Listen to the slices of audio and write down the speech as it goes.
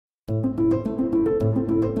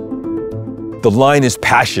The line is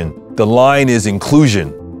passion. The line is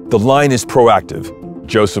inclusion. The line is proactive.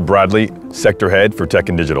 Joseph Bradley, Sector Head for Tech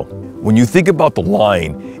and Digital. When you think about the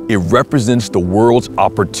line, it represents the world's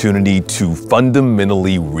opportunity to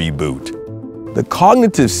fundamentally reboot. The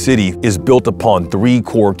cognitive city is built upon three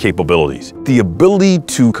core capabilities: the ability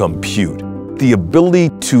to compute, the ability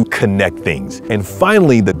to connect things, and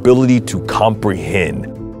finally, the ability to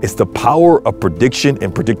comprehend. It's the power of prediction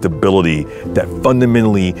and predictability that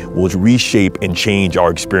fundamentally will reshape and change our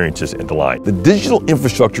experiences in the line. The digital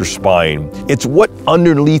infrastructure spine, it's what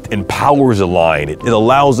underneath empowers a line. It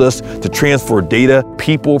allows us to transfer data,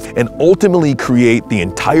 people, and ultimately create the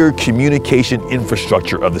entire communication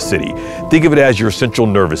infrastructure of the city. Think of it as your central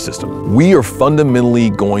nervous system. We are fundamentally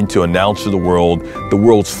going to announce to the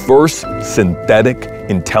world's first synthetic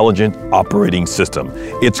intelligent operating system.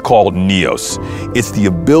 It's called NEOS. It's the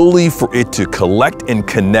ability for it to collect and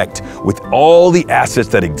connect with all the assets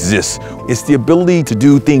that exist. It's the ability to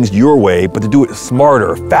do things your way, but to do it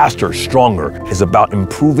smarter, faster, stronger. It's about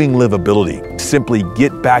improving livability. Simply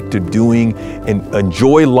get back to doing and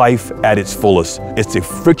enjoy life at its fullest. It's a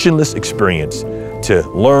frictionless experience to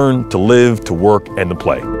learn, to live, to work, and to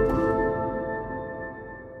play.